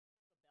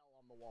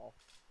the wall.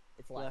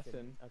 It's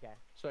lesson. Okay.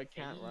 So I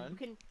can't run?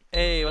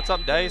 Hey, what's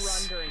up,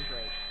 Dice? Run during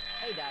break.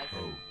 Hey, Dice.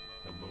 Oh,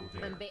 hello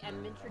there.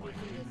 I'm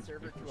introducing this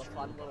server to a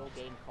fun little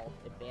game called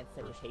Advanced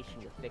Education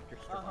with Viktor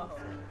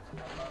Strobovski.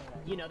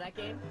 You know that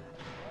game?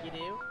 You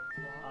do?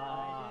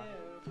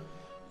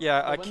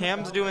 Yeah,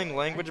 Cam's doing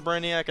language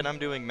Brainiac and I'm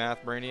doing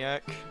math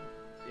Brainiac.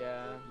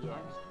 Yeah.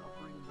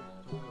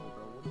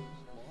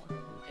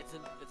 It's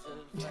an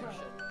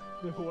infection.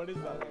 What is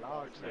that?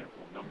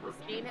 Example number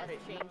This game has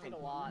changed a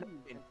lot.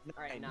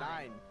 Alright,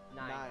 nine.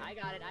 I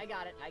got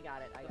it.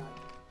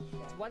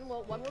 When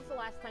was the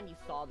last time you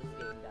saw this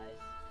game,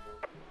 guys?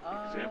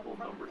 Example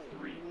number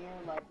 3. Near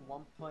like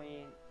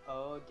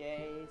 1.0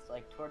 days,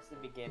 like towards the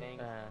beginning.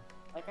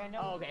 Like I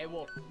know. Okay,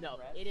 well, no,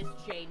 it has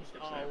changed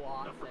a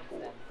lot since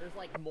then. There's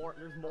like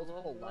there's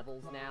multiple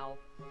levels now.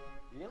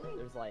 Really?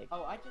 There's like.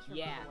 Oh, I just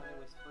remember when it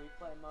was free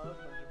play mode,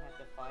 when you had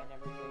to find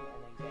everything and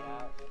then get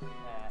out.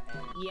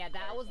 Yeah,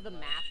 that was the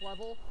math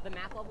level. The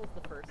math level is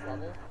the first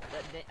level.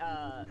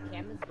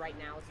 Cam is right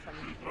now is trying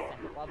to do the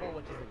second level,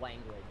 which is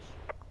language.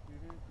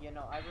 You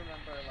know, I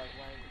remember like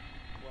language.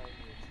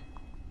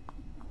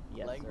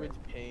 Yes, Language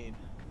sir. pain.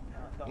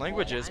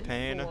 Language is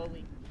pain.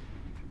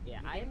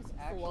 I am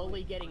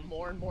slowly getting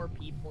more and more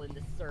people in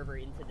this server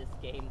into this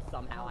game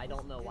somehow. I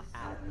don't know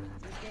how.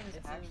 This game is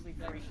actually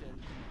freaky.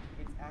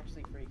 It's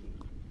actually freaky.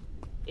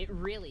 It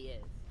really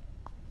is.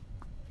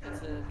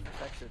 It's an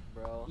infection,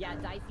 bro. Yeah,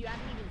 Dice, you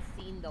haven't even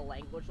seen the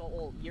language.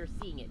 Well, you're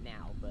seeing it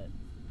now, but.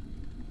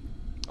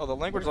 Oh, the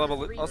language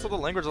level. Also, the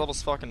language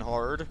level's fucking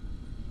hard.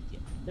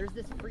 There's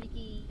this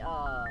freaky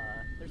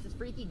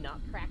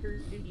nutcracker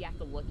dude you have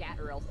to look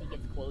at, or else he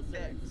gets closer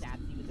and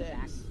stabs you with the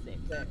back.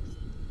 Six.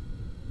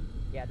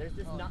 Yeah, there's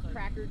this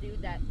nutcracker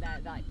dude that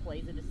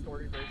plays a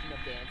distorted version of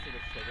Dancing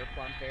with Sugar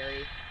Plum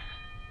Fairy,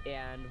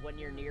 and when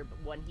you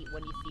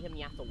see him,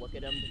 you have to look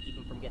at him to keep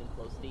him from getting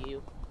close to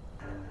you.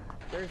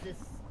 There's this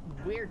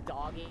weird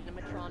dog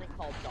animatronic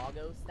called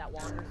Doggos that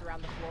wanders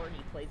around the floor, and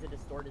he plays a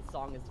distorted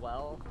song as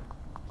well.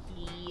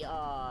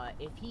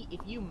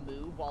 If you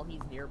move while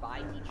he's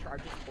nearby, he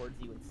charges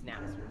towards you and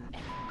snaps your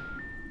neck.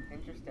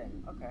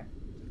 Interesting. Okay.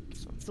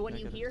 So when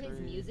you hear his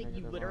music,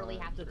 you literally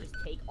have to just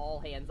take all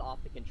hands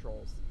off the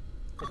controls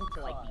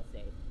to like be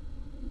safe.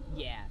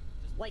 Yeah.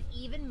 Like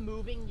even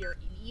moving your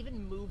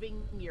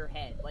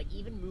head, like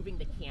even moving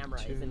the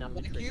camera is enough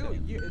to trigger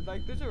him.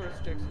 Like there's a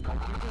restriction. Like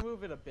you can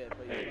move it a bit,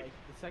 but like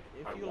the second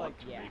if you like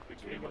make the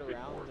swing game it a bit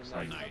around more and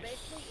exciting. So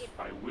basically, if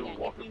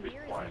a you bit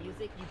hear his quieter.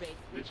 music, you basically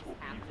This just will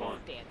have be to fun,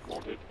 stand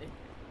won't still. it?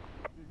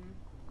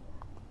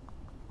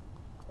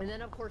 And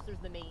then of course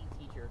there's the main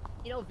teacher.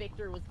 You know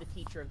Victor was the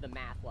teacher of the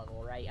math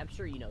level, right? I'm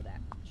sure you know that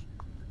much.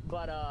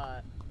 But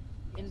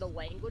in the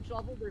language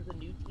level, there's a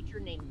new teacher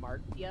named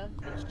Marcia,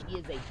 and she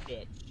is a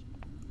bitch.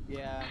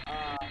 yeah.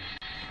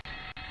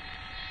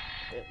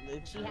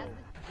 She has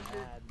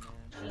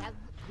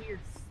this weird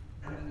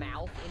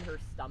mouth in her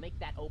stomach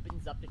that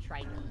opens up to try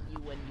and eat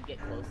you when you get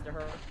close to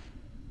her.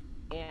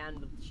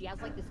 And she has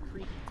like this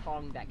creepy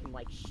tongue that can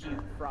like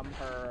shoot from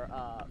her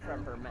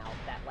mouth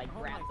that like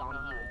grabs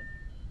onto you.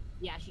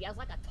 Yeah, she has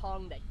like a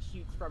tongue that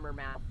shoots from her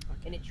mouth,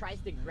 and it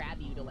tries to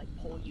grab you to like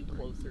pull you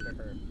closer to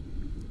her.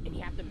 And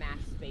you have to mash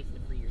space to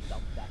free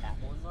yourself if that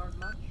happens.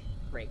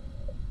 Great.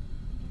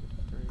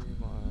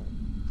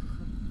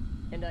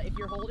 And if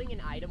you're holding an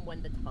item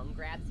when the tongue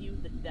grabs you,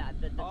 that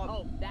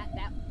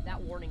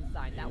warning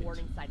sign. That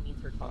warning sign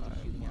means her tongue is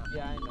shooting out.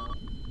 Yeah, I know.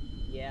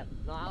 Yeah.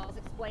 No, I was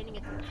explaining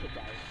it to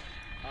Dice.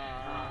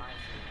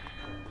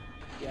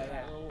 Yeah,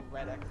 that little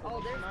red exclamation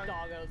Oh, there's mark.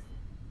 Doggos.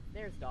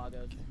 There's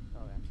Doggos.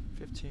 Okay.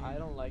 15. I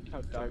don't like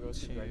how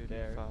Doggos is right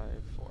there. 5,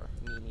 4.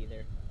 Me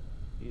neither.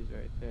 He's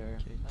right there.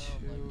 Okay,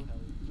 2,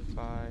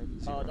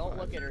 5, 0, Oh, don't 5,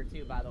 look at her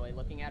too, by the way.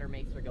 Looking at her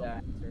makes her go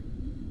faster.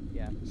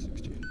 Yeah.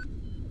 16.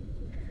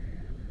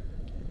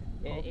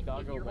 If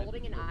you're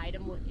holding an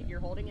item,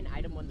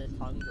 when the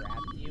tongue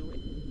grabs you,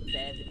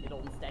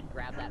 it'll instead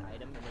grab that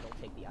item and it'll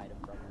take the item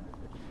from you,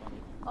 which is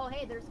funny. Oh,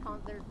 hey, there's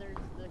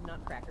the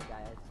nutcracker guy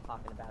I was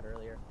talking about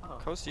earlier.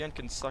 Kostian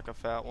can suck a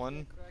fat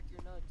one. Crack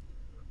your nuts.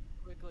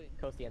 Quickly.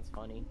 Kostian's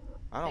funny.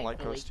 I don't like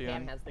Thankfully,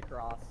 Cam Kostian. has the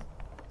cross.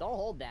 Don't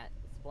hold that.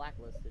 It's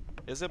blacklisted.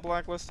 Is it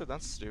blacklisted?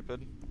 That's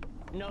stupid.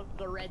 No,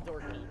 the red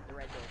door key. The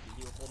red door key.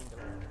 He was holding the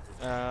red door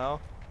key. Oh.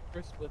 For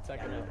a split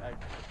second, Yeah, I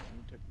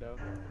took it out.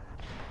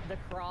 The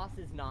cross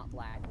is not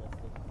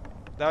blacklisted.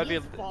 That would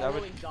He's be.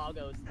 following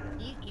Doggos.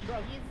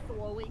 Bro, he is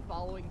slowly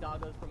following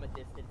Doggos from a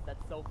distance.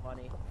 That's so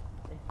funny.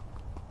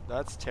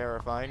 That's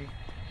terrifying.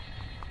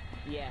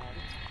 Yeah.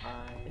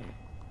 Fine.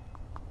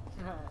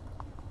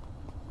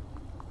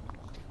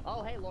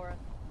 Oh, hey, Laura.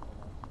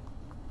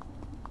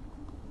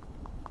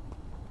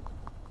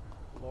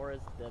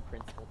 Laura's the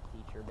principal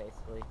teacher,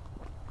 basically.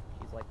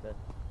 She's like the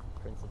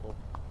principal.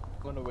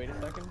 Wanna wait a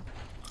second?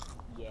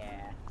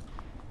 Yeah.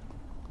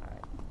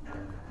 Alright.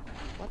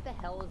 What the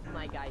hell is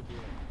my guy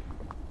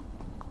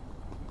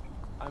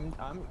doing?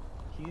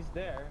 He's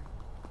there.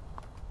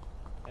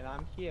 And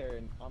I'm here,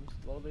 and I'm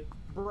slowly...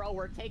 Bro,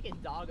 we're taking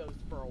Doggos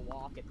for a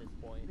walk at this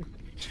point.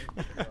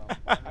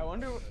 I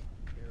wonder...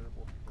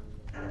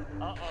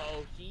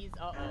 Uh-oh, she's,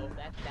 uh-oh,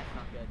 that's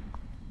not good.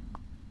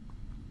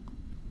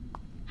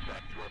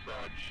 Back to our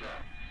bad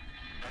chef.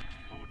 Next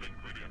food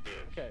ingredient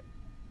is Okay.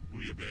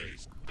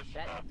 bouillabaisse. This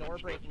That happens door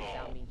with breaking all.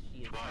 sound means she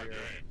is Try here.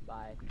 again.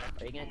 Bye.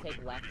 Are you gonna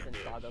take left since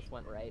Sagos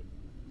went right?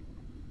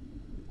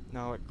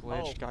 No, it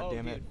glitched. God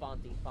damn dude, it.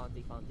 Fonty.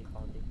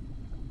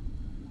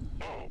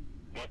 Oh,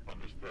 what a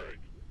mistake.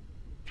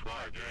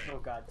 Try again. Oh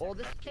god. Well,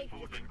 this Next takes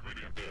food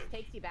ingredient is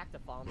takes you back to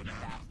Fonty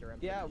faster. I'm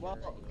Yeah, pretty well,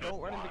 sure, anyway.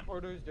 don't run in the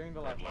corridors during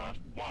the That last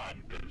one. last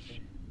one is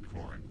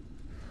foreign.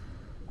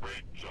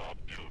 Great job,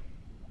 dude.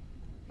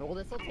 Well,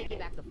 this will take you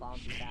back to Fonty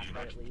See you faster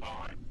at next least.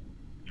 time.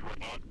 You are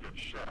not good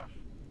chef.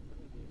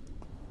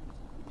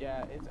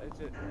 Yeah, it's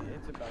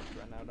about to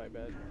run out, I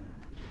bet.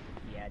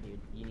 Yeah, dude,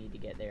 you need to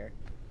get there.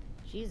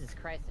 Jesus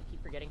Christ, I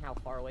keep forgetting how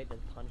far away the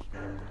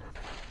punishment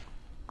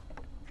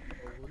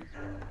room is.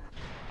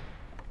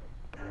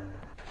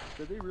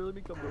 Did they really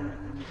make the mode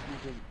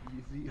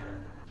easy?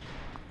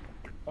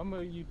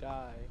 Bummer, you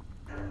die.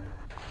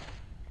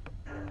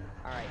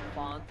 Alright,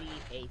 Fonty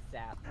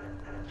ASAP.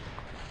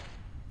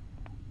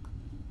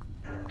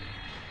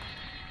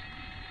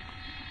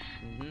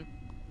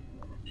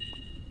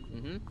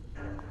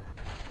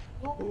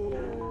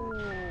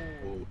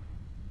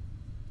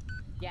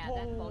 Yeah,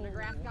 that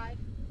phonograph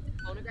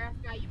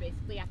guy, you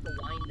basically have to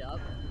wind up.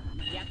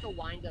 You have to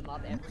wind him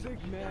up every Music,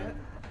 few man. minutes.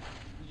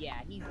 Yeah,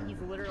 he's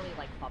literally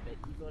like puppet.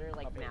 He's literally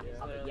like Puppet, Matt yeah.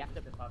 Puppet. You have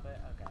to the puppet?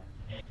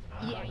 Okay.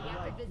 Yeah, you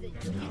have to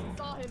visit. You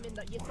saw him in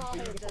the. You saw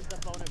him the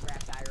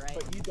phonograph guy, right?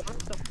 But you don't have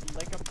to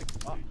lick up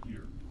the.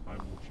 Here, I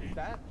will change.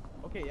 That?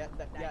 Okay,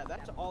 yeah,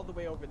 that's all the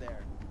way over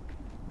there.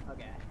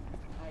 Okay.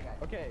 I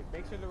got Okay,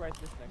 make sure to write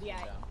this next Yeah.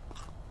 one down.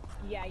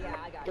 Yeah,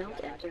 I got you. Don't I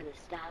got enter you. the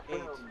staff 8.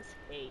 rooms.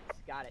 8.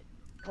 Got it.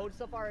 Code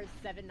so far is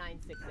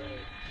 7968.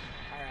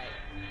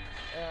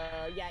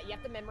 Alright. Yeah, you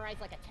have to memorize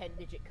like a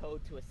 10-digit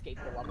code to escape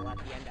the level at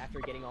the end after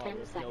getting all 10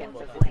 those seconds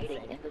notebooks. of It's waiting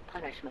insane. in the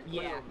punishment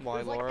Yeah, room. Why,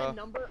 there's like Laura? a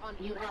number on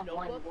You each have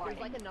one notebook. There's warning.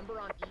 like a number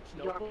on each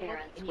Your notebook,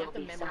 parents and you have will to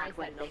be memorize sad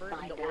when that they number in the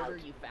find order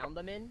out. you found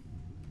them in.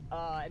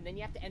 And then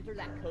you have to enter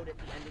that code at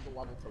the end of the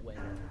level to win.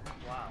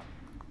 Wow.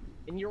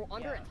 And you're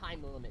under Yeah. a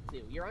time limit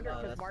too. You're under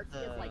because that's Marcy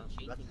is like the-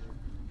 chasing you.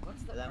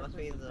 What's the That must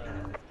be purpose of the-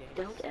 making this game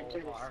Don't so enter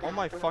the hard? staff Oh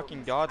my rooms.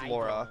 fucking god, I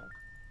Laura. don't know.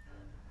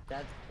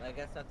 That's, I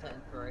guess that's an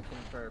inspiration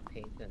for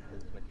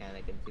Patience's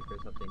mechanic and see for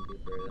something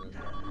deeper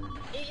than...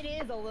 It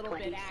is a little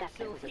 20 bit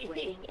seconds actually. of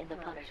waiting in the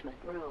punishment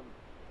room.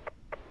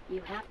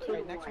 You have 2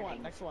 Okay, next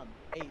warnings. one.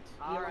 8.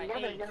 Alright,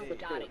 never 8. know the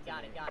Got truth.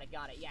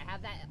 it. Yeah,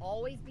 have that.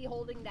 Always be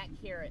holding that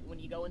carrot when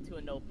you go into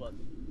a notebook.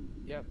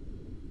 Yep.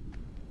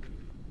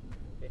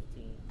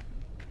 15.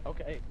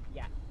 Okay.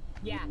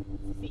 Yeah,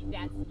 see,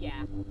 that's,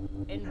 yeah.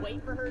 And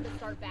wait for her to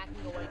start backing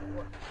away.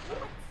 What?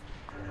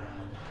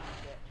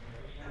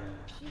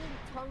 She didn't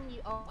tongue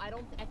you. Oh, I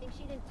think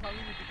she didn't tongue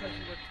you because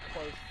you were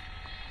close.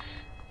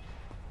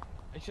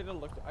 I should have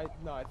looked. I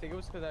think it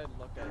was because I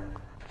looked at.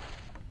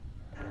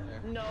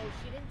 There. No,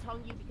 she didn't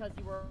tongue you because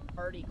you were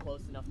already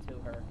close enough to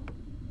her.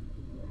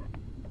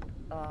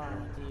 Oh,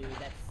 dude,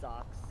 that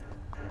sucks.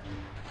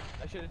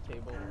 I should have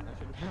tabled. I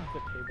should have been on the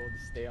table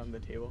to stay on the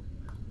table.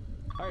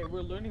 Alright,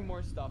 we're learning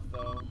more stuff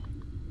though.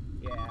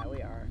 Yeah,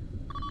 we are.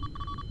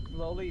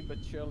 Slowly but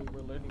surely,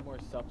 we're learning more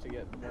stuff to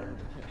get more.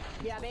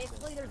 Yeah,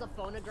 basically, there's a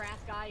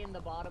phonograph guy in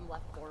the bottom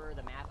left corner of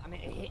the map. I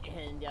mean,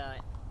 and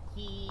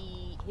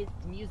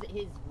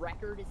his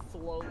record is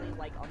slowly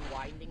like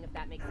unwinding, if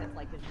that makes sense.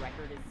 Like his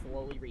record is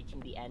slowly reaching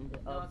the end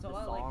No, of it's the a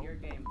lot song. like your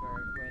game,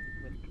 Bird,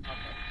 with puppet.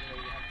 You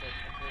know, you have to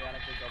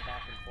periodically go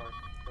back and forth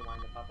to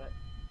wind the puppet.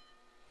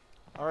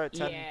 Alright,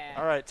 10. Yeah.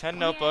 Alright, 10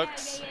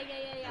 notebooks.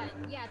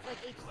 Yeah, it's like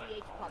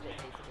HCH puppet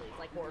basically. It's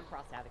like Horror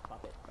Cross Havoc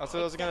puppet. That's what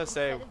I was gonna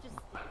say. Instead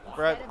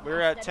of we're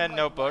at instead 10 of, like,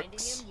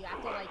 notebooks. winding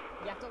him,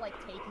 you have to like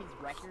take his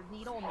record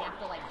needle and you have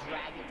to like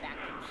drag it back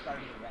to the start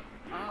of the record.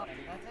 Oh,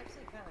 that's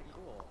actually kind of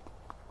cool.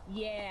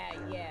 Yeah.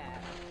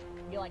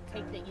 You like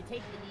take the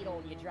needle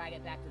and you drag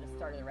it back to the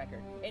start of the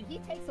record. And he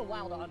takes a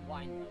while to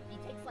unwind though. He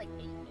takes like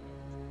 8 minutes.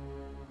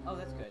 Oh,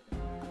 that's good.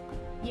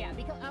 Yeah,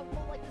 because well,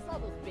 like this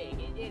level's big.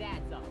 It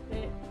adds up.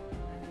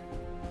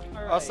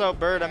 Alright. Also,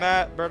 Bird, I'm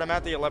at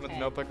the 11th Okay.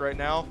 notebook right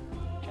now.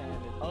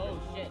 Oh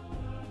shit.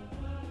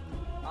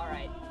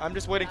 Alright. I'm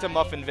just waiting to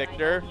muffin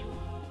Victor.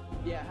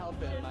 Yeah,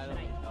 help him. I don't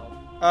need help.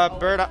 Oh,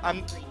 Bird,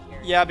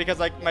 yeah, because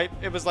like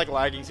it was like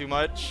lagging too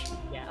much.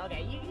 Yeah,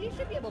 okay. You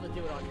should be able to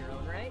do it on your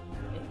own, right?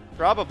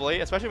 Probably,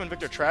 especially when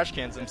Victor trash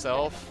cans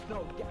himself.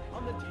 No, get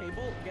on the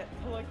table. Get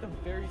to like the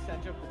very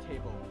center of the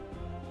table.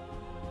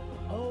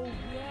 Oh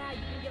yeah, you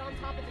can get on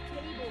top of the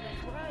table.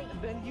 That's right.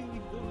 And then he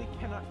literally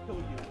cannot kill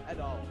you at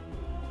all.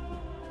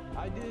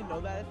 I didn't know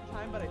that at the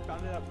time, but I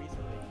found it out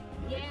recently.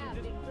 Yeah, If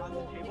you're just Victor, on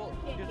the table,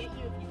 Victor can't just-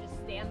 get you if you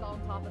just stand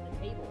on top of the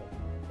table.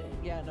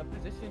 Yeah, in a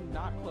position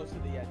not close to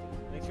the edges.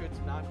 Make sure it's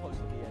not close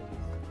to the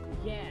edges.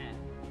 Yeah.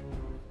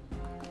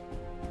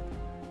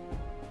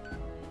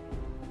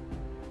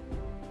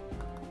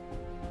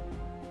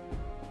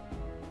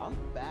 I'm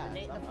fast.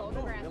 The I'm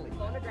phonograph, going really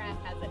phonograph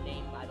has a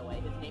name, by the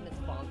way. His name is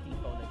Fonty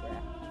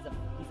Phonograph.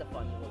 He's a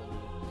funny little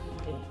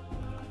dude.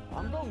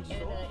 I'm going so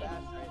And,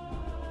 fast right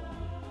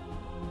now.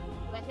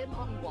 him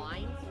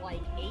unwinds, like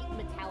 8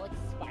 metallic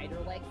spider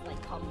legs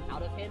like come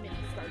out of him, and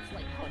he starts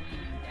like hunting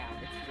you down.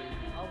 It's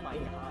freaky. Oh my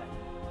god.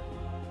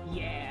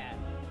 Yeah.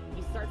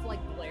 He starts like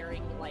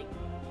blaring like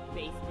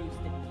bass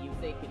boosted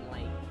music, and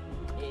like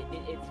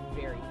it's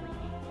very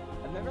freaky.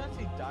 I've never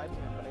actually died to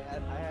him, but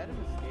I had him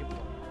escape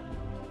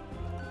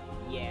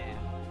one. Yeah.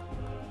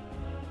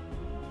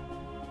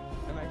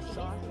 And I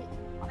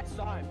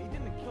saw him. He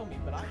didn't kill me,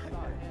 but I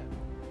saw him.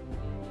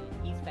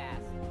 He's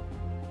fast.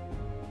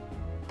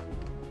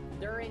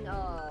 During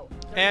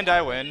And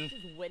I win.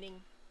 Outlandish's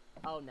winning.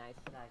 Oh, nice.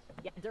 Nice.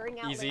 Yeah, during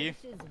Easy.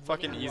 Outlandish's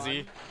Fucking winning easy.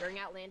 Run, during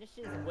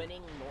Outlandish's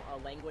winning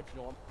language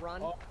norm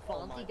run, Oh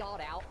Fonzie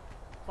got out.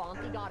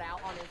 Fonzie got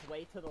out on his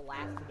way to the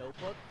last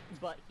notebook,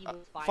 but he was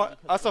fine. I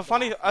because saw of the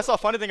funny. last I saw a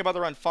notebook. funny thing about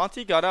the run.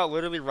 Fonty got out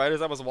literally right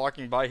as I was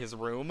walking by his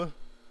room.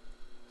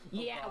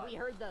 Yeah, God. we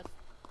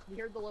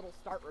heard the little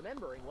start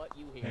remembering what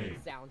you hear Hey,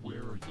 sound. where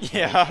are he-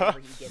 Yeah. whenever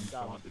he gets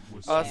up. Thought it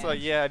was Also, sad.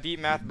 yeah, I beat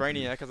Math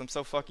Brainiac because I'm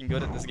so fucking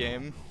good at this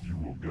game. You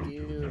will go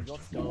Dude,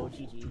 let's go,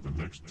 GG.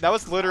 the next That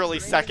was literally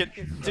second.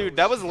 Dude,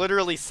 that was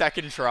literally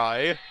second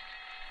try.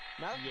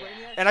 Math Yeah.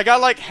 Brainiac And I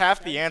got like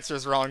half the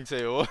answers wrong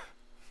too.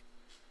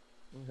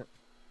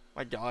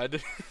 My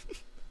god.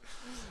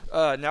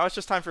 Now it's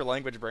just time for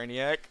language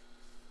Brainiac.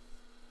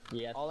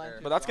 Yes, All sir.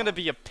 answers But that's gonna wrong.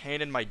 be a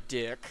pain in my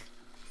dick.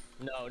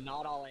 No,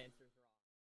 not all answers.